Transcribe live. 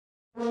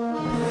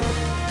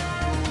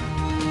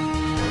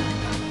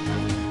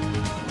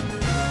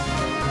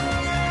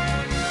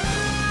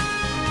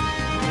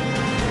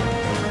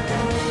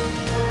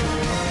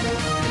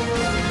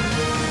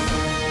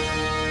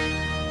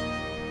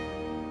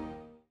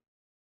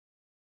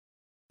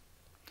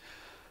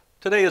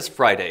Today is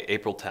Friday,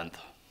 April 10th.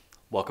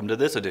 Welcome to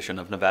this edition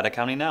of Nevada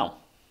County Now.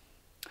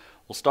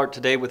 We'll start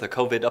today with a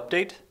COVID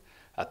update.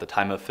 At the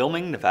time of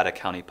filming, Nevada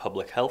County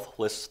Public Health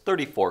lists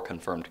 34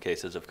 confirmed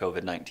cases of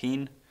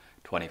COVID-19,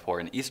 24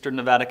 in eastern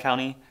Nevada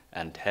County,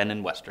 and 10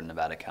 in western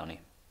Nevada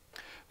County.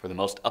 For the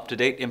most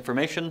up-to-date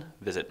information,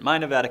 visit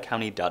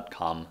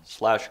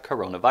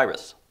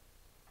mynevadacounty.com/coronavirus.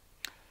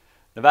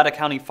 Nevada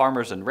County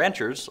farmers and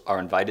ranchers are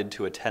invited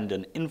to attend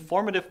an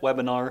informative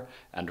webinar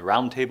and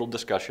roundtable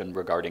discussion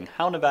regarding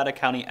how Nevada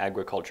County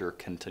agriculture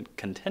can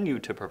continue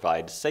to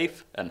provide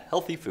safe and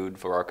healthy food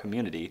for our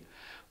community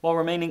while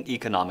remaining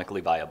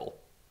economically viable.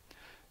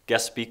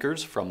 Guest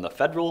speakers from the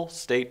federal,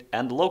 state,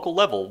 and local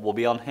level will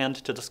be on hand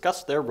to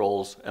discuss their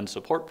roles and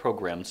support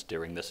programs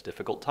during this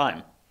difficult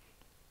time.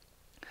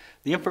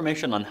 The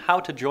information on how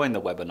to join the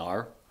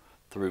webinar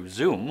through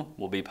Zoom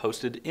will be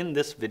posted in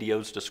this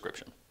video's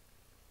description.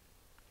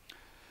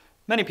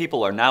 Many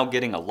people are now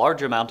getting a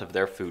large amount of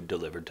their food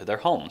delivered to their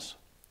homes.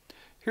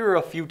 Here are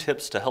a few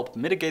tips to help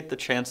mitigate the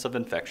chance of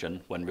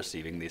infection when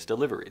receiving these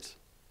deliveries.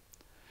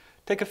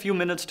 Take a few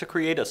minutes to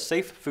create a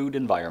safe food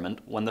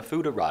environment when the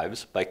food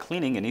arrives by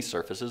cleaning any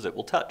surfaces it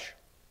will touch.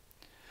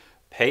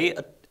 Pay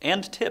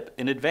and tip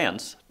in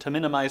advance to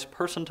minimize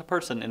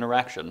person-to-person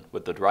interaction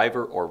with the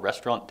driver or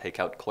restaurant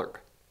takeout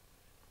clerk.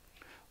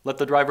 Let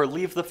the driver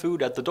leave the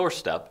food at the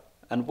doorstep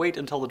and wait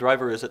until the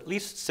driver is at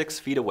least 6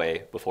 feet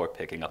away before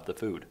picking up the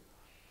food.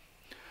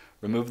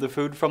 Remove the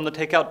food from the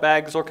takeout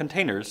bags or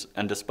containers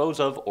and dispose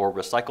of or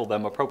recycle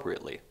them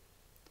appropriately.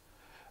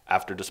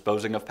 After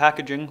disposing of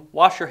packaging,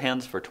 wash your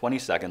hands for 20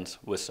 seconds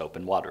with soap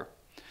and water,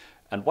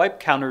 and wipe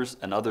counters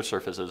and other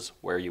surfaces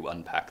where you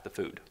unpack the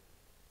food.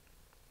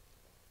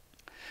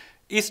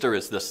 Easter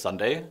is this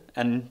Sunday,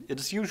 and it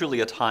is usually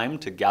a time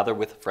to gather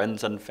with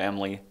friends and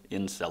family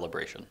in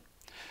celebration.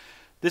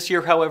 This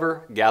year,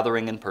 however,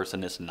 gathering in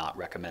person is not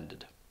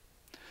recommended.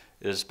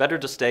 It is better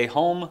to stay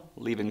home,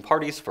 leaving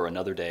parties for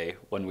another day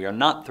when we are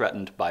not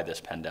threatened by this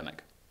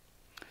pandemic.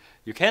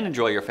 You can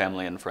enjoy your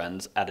family and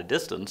friends at a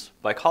distance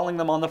by calling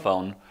them on the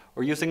phone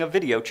or using a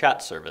video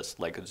chat service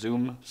like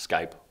Zoom,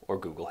 Skype, or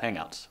Google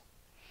Hangouts.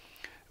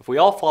 If we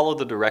all follow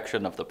the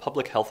direction of the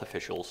public health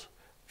officials,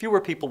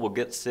 fewer people will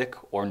get sick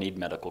or need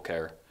medical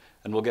care,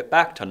 and we'll get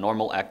back to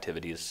normal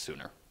activities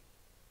sooner.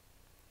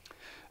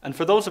 And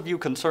for those of you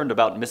concerned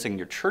about missing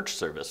your church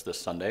service this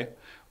Sunday,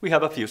 we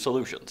have a few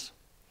solutions.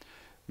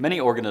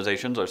 Many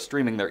organizations are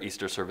streaming their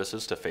Easter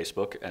services to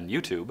Facebook and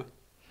YouTube,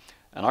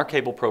 and our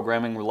cable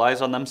programming relies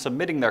on them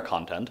submitting their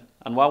content,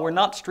 and while we're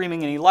not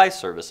streaming any live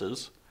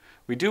services,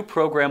 we do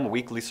program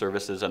weekly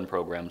services and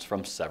programs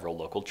from several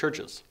local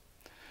churches.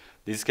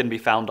 These can be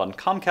found on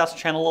Comcast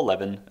Channel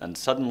 11 and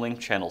Suddenlink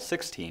Channel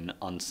 16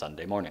 on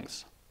Sunday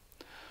mornings.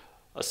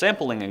 A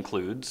sampling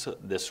includes,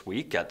 this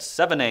week at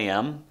 7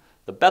 a.m.,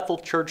 the Bethel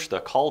Church,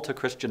 The Call to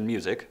Christian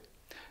Music.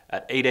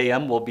 At 8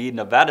 a.m. will be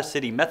Nevada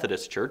City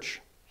Methodist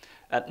Church.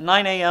 At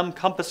 9 a.m.,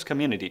 Compass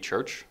Community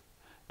Church.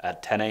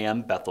 At 10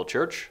 a.m., Bethel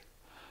Church.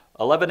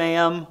 11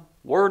 a.m.,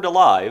 Word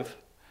Alive.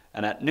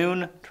 And at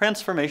noon,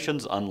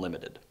 Transformations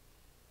Unlimited.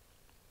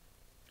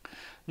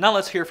 Now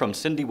let's hear from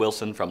Cindy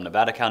Wilson from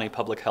Nevada County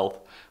Public Health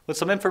with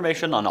some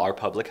information on our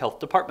public health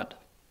department.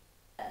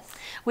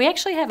 We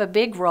actually have a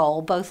big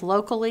role, both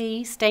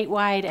locally,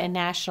 statewide, and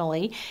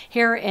nationally,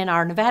 here in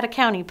our Nevada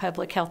County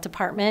Public Health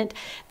Department.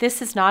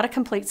 This is not a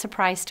complete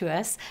surprise to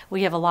us.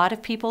 We have a lot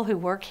of people who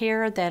work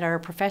here that are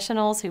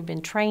professionals who've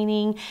been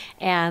training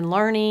and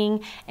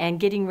learning and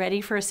getting ready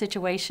for a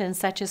situation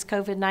such as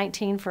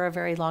COVID-19 for a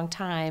very long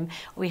time.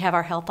 We have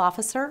our health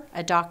officer,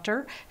 a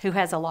doctor, who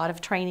has a lot of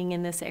training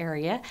in this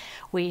area.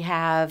 We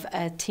have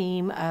a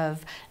team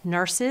of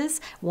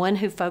nurses, one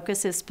who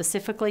focuses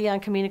specifically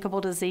on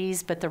communicable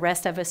disease, but the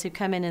rest of us who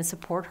come in and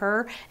support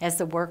her as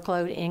the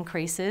workload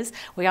increases.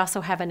 We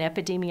also have an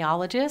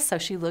epidemiologist, so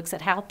she looks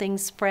at how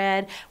things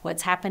spread,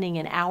 what's happening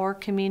in our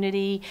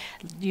community,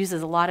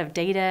 uses a lot of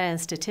data and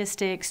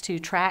statistics to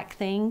track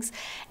things.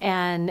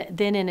 And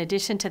then in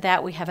addition to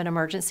that, we have an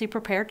emergency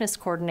preparedness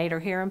coordinator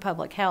here in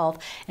public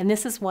health. And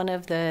this is one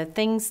of the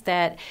things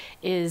that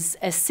is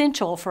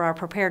essential for our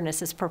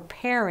preparedness, is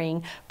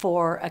preparing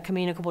for a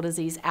communicable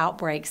disease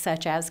outbreak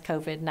such as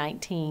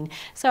COVID-19.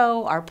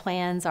 So our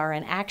plans are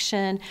in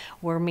action.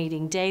 We're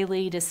meeting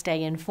daily to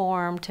stay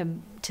informed,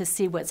 to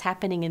see what's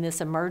happening in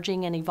this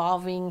emerging and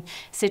evolving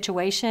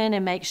situation,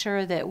 and make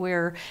sure that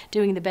we're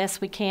doing the best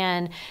we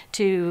can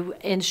to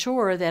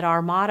ensure that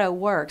our motto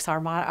works.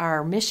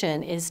 Our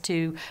mission is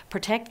to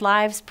protect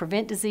lives,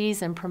 prevent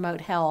disease, and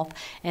promote health.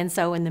 And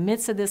so in the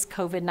midst of this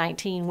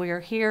COVID-19, we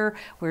are here,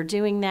 we're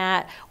doing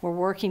that, we're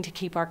working to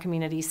keep our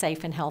community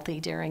safe and healthy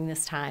during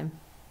this time.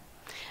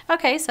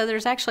 Okay, so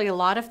there's actually a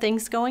lot of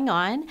things going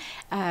on.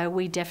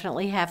 We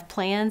definitely have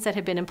plans that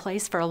have been in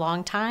place for a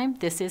long time.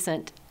 This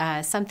isn't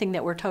something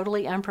that we're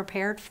totally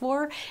unprepared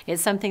for.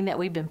 It's something that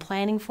we've been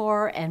planning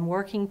for and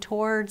working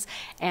towards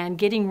and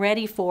getting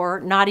ready for,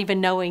 not even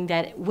knowing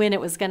that when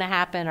it was going to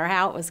happen or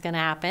how it was going to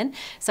happen.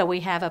 So we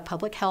have a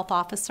public health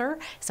officer.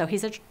 So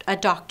he's a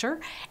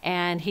doctor,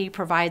 and he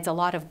provides a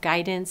lot of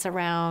guidance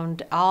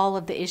around all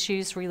of the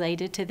issues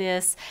related to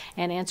this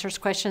and answers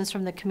questions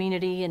from the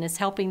community and is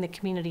helping the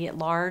community at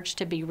large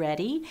to be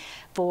ready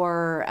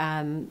for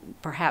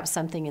perhaps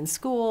something in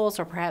schools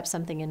or perhaps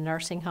something in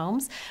nursing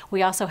homes.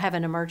 We also have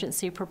an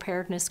emergency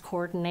preparedness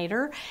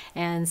coordinator,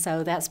 and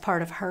so that's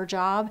part of her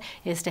job,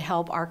 is to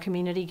help our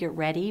community get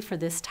ready for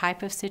this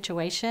type of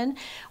situation.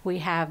 We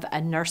have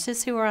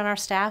nurses who are on our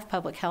staff,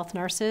 public health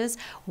nurses.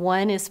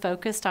 One is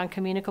focused on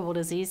communicable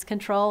disease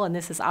control, and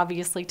this is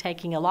obviously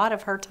taking a lot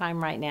of her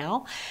time right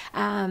now.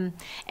 And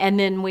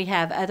then we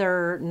have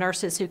other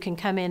nurses who can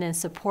come in and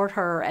support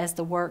her as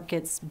the work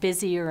gets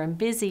busier and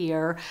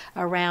busier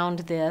around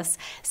this.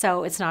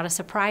 So it's not a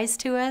surprise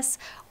to us.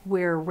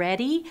 We're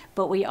ready,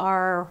 but we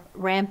are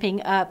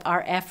ramping up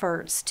our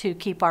efforts to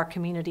keep our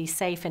community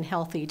safe and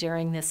healthy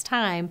during this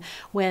time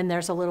when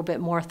there's a little bit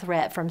more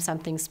threat from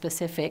something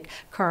specific,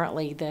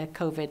 currently the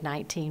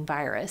COVID-19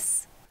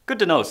 virus. Good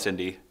to know,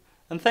 Cindy,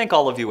 and thank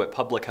all of you at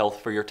Public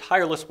Health for your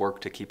tireless work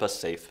to keep us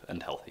safe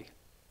and healthy.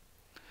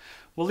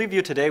 We'll leave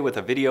you today with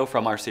a video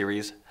from our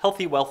series,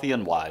 Healthy, Wealthy,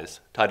 and Wise,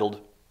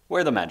 titled,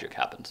 Where the Magic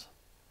Happens.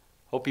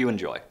 Hope you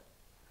enjoy.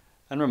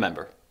 And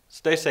remember,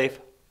 stay safe,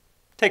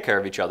 take care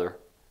of each other,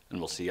 and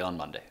we'll see you on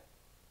Monday.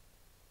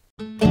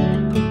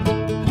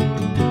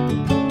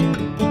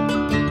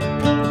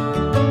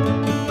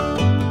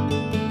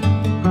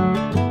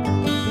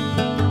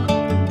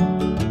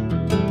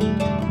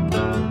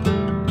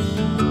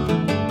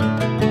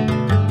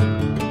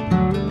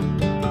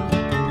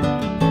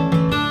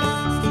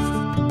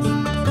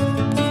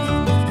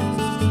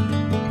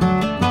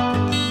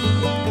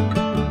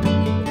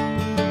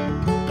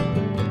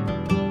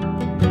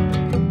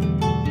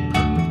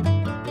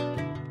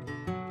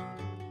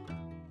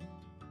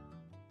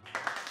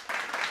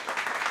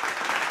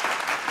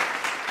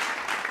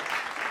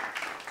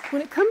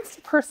 When it comes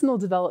to personal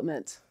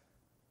development,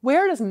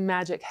 where does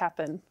magic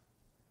happen?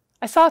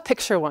 I saw a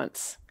picture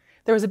once.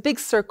 There was a big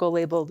circle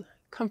labeled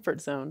comfort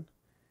zone.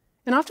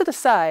 And off to the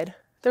side,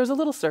 there was a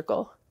little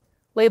circle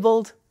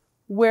labeled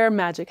where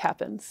magic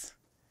happens.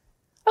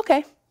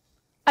 Okay,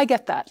 I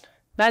get that.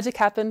 Magic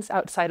happens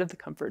outside of the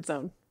comfort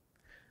zone.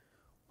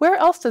 Where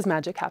else does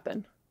magic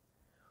happen?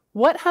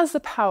 What has the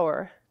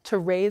power to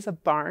raise a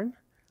barn,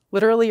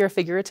 literally or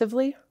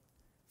figuratively,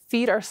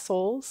 feed our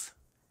souls,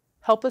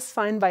 help us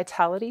find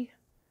vitality,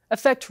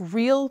 affect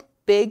real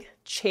big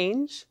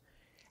change,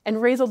 and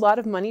raise a lot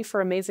of money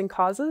for amazing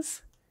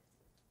causes?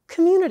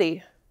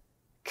 Community.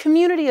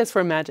 Community is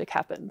where magic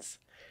happens.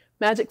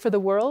 Magic for the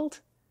world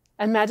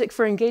and magic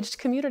for engaged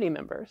community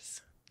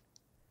members.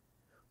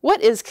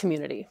 What is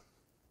community?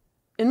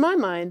 In my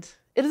mind,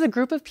 it is a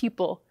group of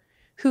people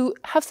who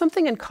have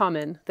something in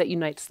common that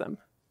unites them.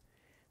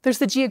 There's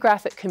the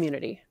geographic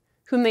community,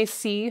 whom they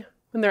see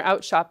when they're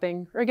out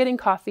shopping or getting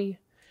coffee,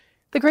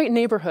 the great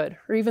neighborhood,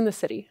 or even the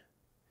city.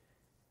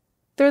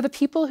 There are the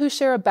people who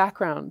share a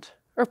background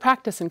or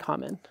practice in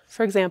common.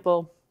 For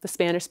example, the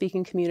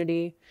Spanish-speaking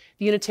community,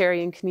 the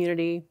Unitarian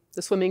community,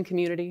 the swimming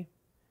community.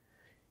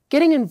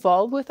 Getting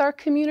involved with our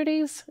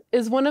communities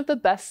is one of the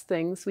best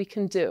things we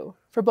can do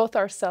for both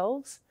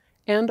ourselves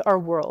and our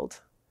world.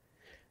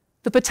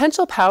 The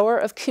potential power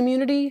of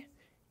community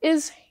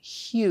is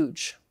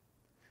huge.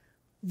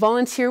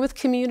 Volunteer with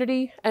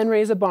community and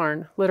raise a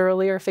barn,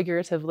 literally or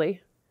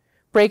figuratively.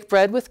 Break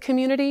bread with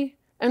community,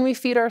 and we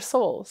feed our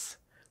souls.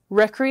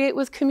 Recreate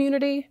with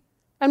community,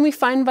 and we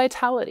find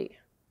vitality.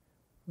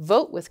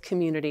 Vote with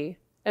community,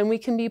 and we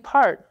can be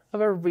part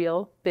of a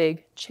real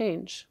big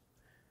change.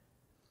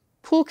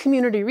 Pool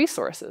community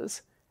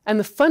resources, and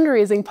the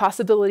fundraising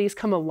possibilities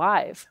come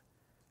alive.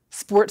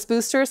 Sports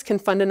boosters can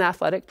fund an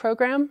athletic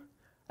program.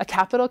 A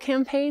capital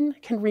campaign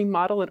can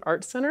remodel an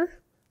art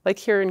center, like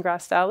here in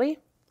Grass Valley.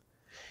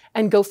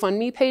 And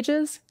GoFundMe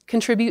pages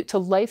contribute to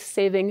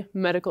life-saving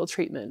medical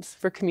treatments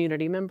for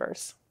community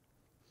members.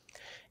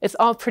 It's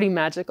all pretty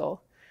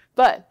magical,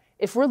 but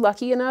if we're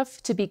lucky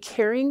enough to be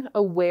caring,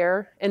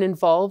 aware, and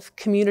involve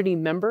community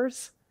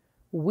members,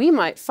 we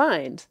might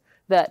find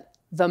that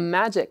the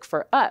magic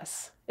for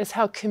us is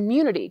how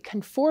community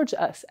can forge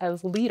us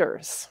as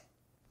leaders.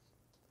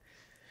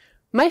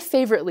 My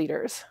favorite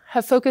leaders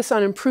have focused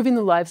on improving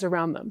the lives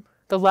around them,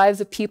 the lives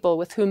of people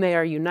with whom they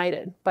are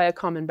united by a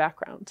common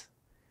background.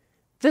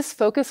 This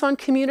focus on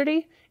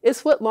community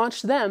is what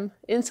launched them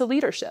into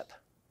leadership.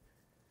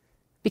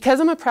 Because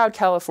I'm a proud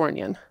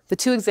Californian, the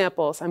two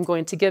examples I'm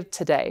going to give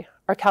today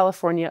are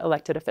California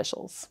elected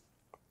officials.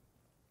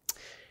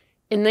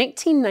 In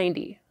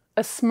 1990,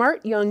 a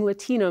smart young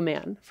Latino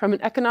man from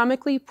an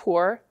economically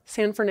poor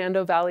San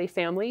Fernando Valley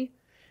family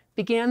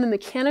began the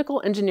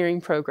mechanical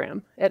engineering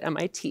program at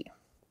MIT.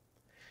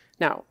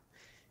 Now,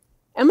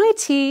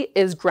 MIT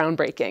is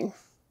groundbreaking.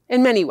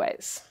 in many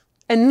ways,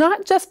 and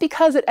not just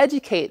because it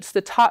educates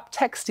the top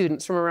tech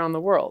students from around the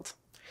world.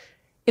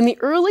 In the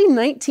early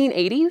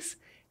 1980s,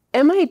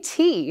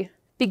 MIT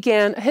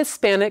began a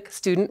Hispanic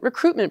student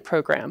recruitment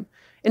program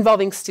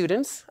involving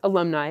students,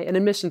 alumni, and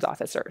admissions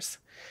officers.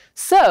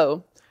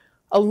 So,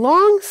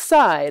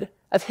 alongside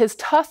of his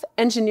tough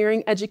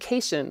engineering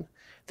education,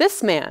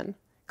 this man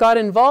got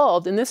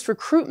involved in this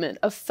recruitment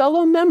of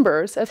fellow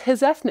members of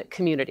his ethnic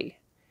community.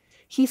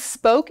 He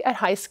spoke at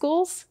high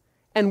schools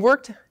and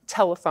worked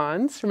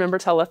telethons, remember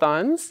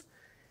telethons,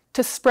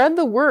 to spread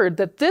the word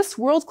that this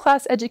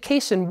world-class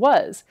education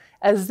was,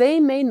 as they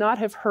may not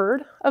have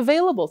heard,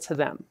 available to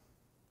them.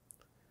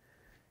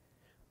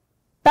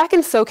 Back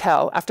in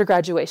SoCal after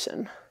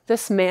graduation,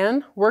 this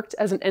man worked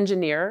as an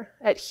engineer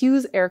at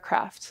Hughes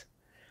Aircraft,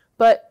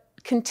 but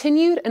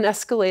continued and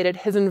escalated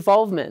his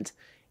involvement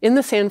in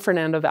the San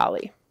Fernando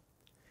Valley.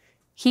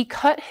 He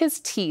cut his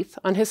teeth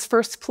on his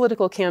first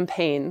political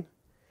campaign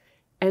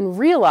and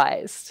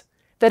realized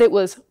that it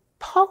was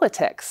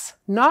politics,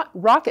 not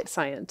rocket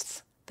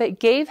science, that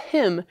gave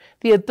him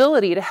the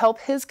ability to help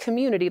his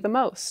community the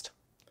most.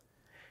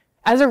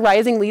 As a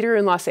rising leader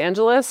in Los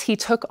Angeles, he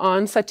took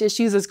on such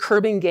issues as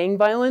curbing gang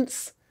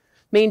violence,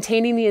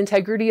 maintaining the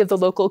integrity of the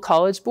local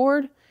college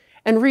board,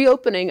 and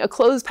reopening a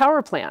closed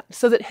power plant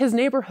so that his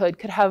neighborhood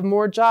could have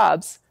more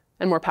jobs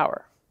and more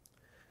power.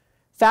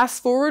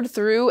 Fast forward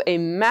through a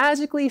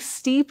magically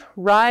steep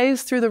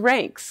rise through the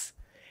ranks,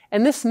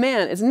 and this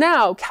man is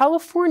now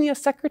California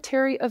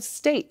Secretary of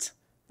State,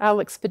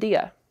 Alex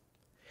Padilla.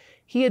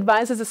 He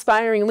advises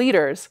aspiring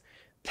leaders,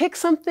 pick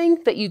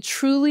something that you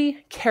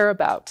truly care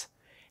about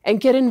and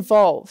get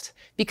involved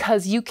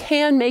because you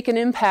can make an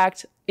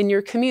impact in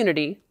your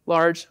community,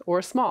 large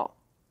or small.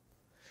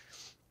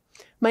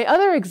 My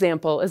other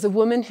example is a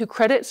woman who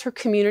credits her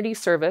community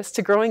service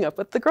to growing up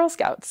with the Girl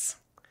Scouts.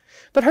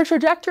 But her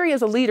trajectory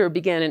as a leader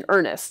began in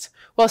earnest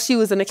while she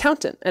was an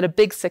accountant at a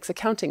Big Six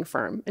accounting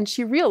firm, and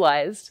she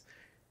realized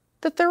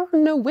that there were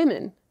no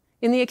women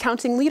in the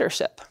accounting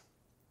leadership.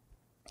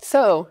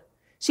 So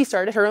she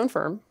started her own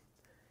firm,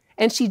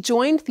 and she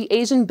joined the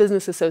Asian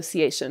Business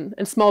Association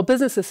and Small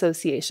Business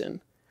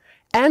Association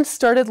and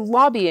started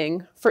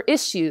lobbying for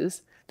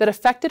issues that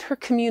affected her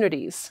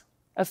communities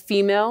of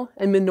female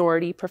and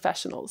minority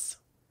professionals.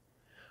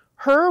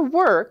 Her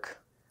work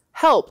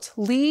helped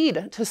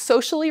lead to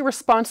socially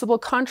responsible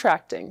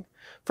contracting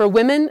for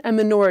women and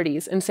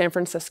minorities in San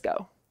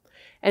Francisco.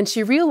 And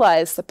she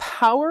realized the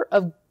power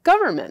of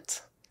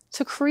government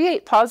to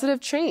create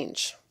positive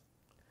change.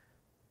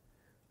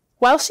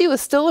 While she was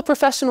still a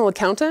professional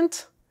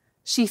accountant,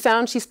 she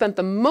found she spent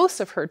the most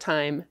of her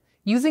time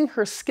using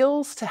her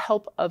skills to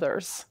help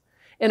others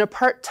in a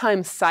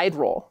part-time side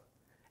role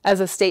as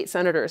a state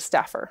senator's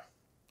staffer.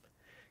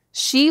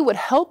 She would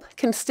help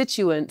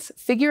constituents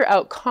figure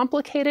out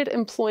complicated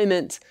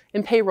employment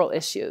and payroll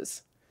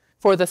issues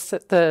for the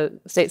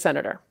state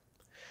senator.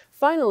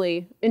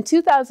 Finally, in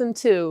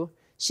 2002,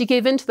 she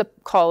gave in to the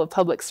call of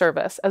public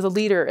service as a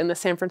leader in the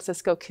San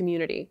Francisco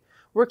community,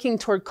 working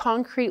toward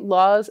concrete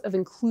laws of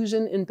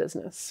inclusion in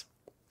business.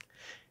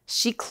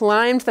 She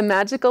climbed the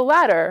magical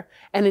ladder,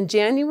 and in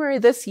January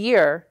this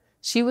year,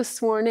 she was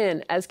sworn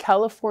in as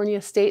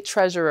California State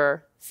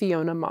Treasurer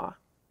Fiona Ma.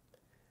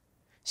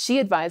 She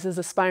advises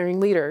aspiring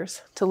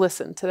leaders to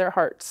listen to their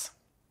hearts.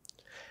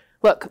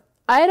 Look,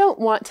 I don't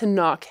want to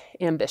knock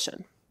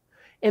ambition.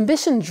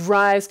 Ambition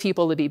drives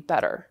people to be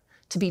better,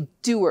 to be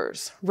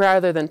doers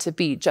rather than to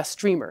be just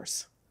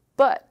dreamers.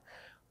 But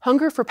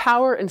hunger for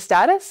power and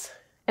status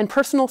and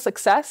personal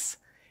success,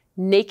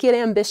 naked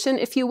ambition,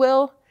 if you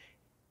will,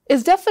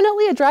 is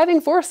definitely a driving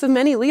force of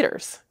many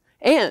leaders.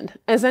 And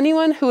as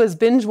anyone who has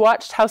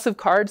binge-watched House of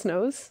Cards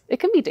knows, it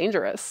can be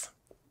dangerous.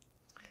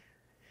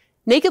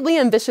 Nakedly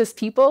ambitious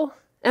people,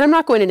 and I'm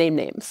not going to name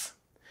names,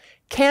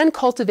 can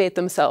cultivate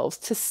themselves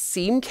to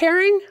seem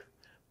caring,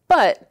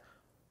 but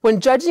when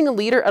judging a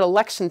leader at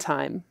election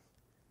time,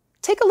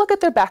 take a look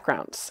at their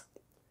backgrounds.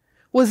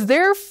 Was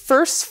their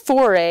first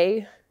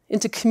foray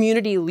into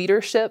community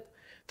leadership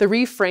the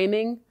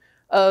reframing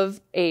of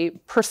a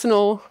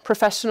personal,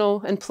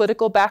 professional, and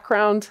political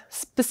background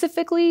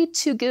specifically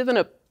to give an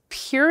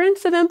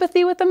appearance of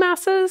empathy with the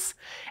masses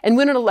and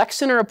win an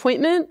election or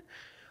appointment?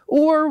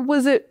 Or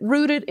was it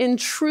rooted in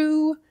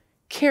true,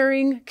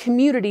 caring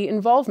community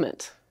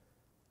involvement?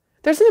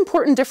 There's an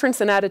important difference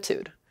in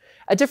attitude,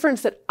 a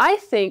difference that I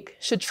think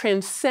should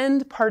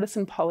transcend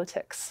partisan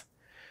politics.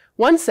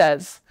 One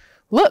says,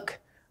 look,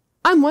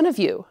 I'm one of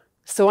you,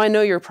 so I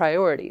know your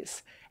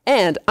priorities,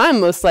 and I'm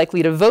most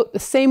likely to vote the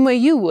same way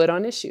you would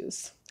on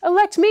issues.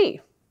 Elect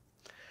me.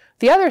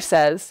 The other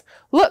says,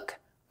 look,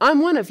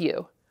 I'm one of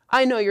you.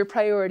 I know your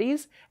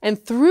priorities,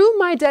 and through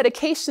my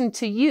dedication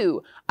to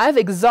you, I've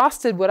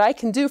exhausted what I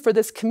can do for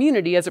this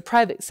community as a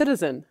private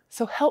citizen,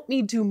 so help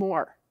me do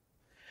more.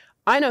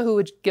 I know who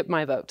would get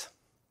my vote.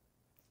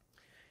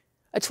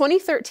 A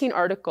 2013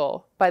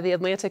 article by the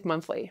Atlantic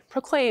Monthly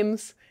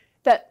proclaims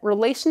that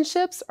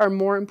relationships are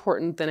more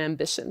important than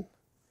ambition.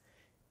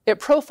 It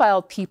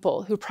profiled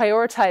people who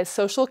prioritize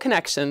social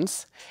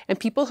connections and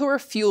people who are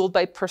fueled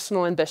by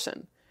personal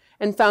ambition.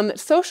 and found that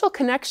social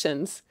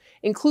connections,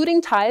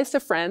 including ties to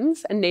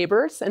friends and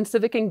neighbors and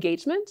civic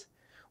engagement,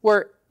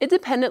 were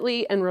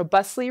independently and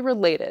robustly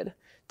related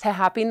to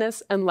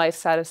happiness and life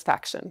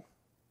satisfaction.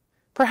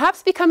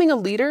 Perhaps becoming a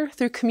leader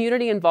through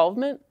community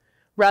involvement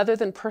rather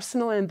than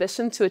personal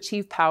ambition to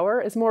achieve power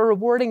is more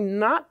rewarding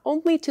not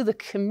only to the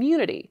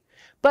community,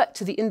 but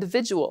to the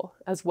individual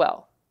as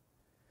well.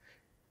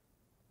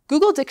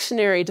 Google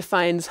Dictionary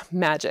defines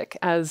magic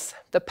as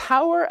the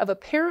power of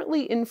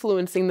apparently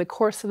influencing the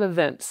course of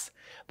events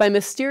by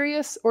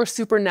mysterious or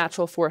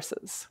supernatural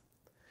forces.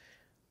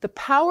 The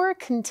power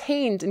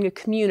contained in a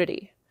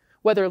community,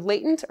 whether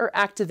latent or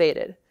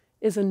activated,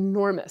 is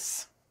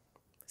enormous,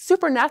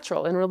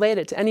 supernatural and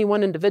related to any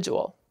one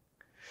individual.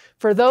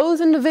 For those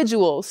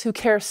individuals who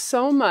care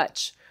so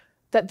much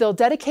that they'll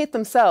dedicate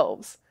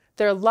themselves,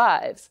 their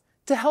lives,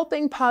 to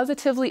helping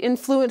positively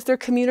influence their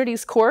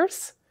community's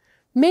course,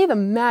 may the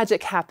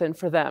magic happen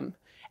for them,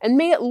 and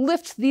may it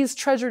lift these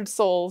treasured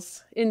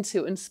souls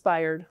into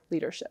inspired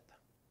leadership.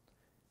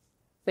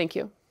 Thank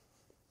you.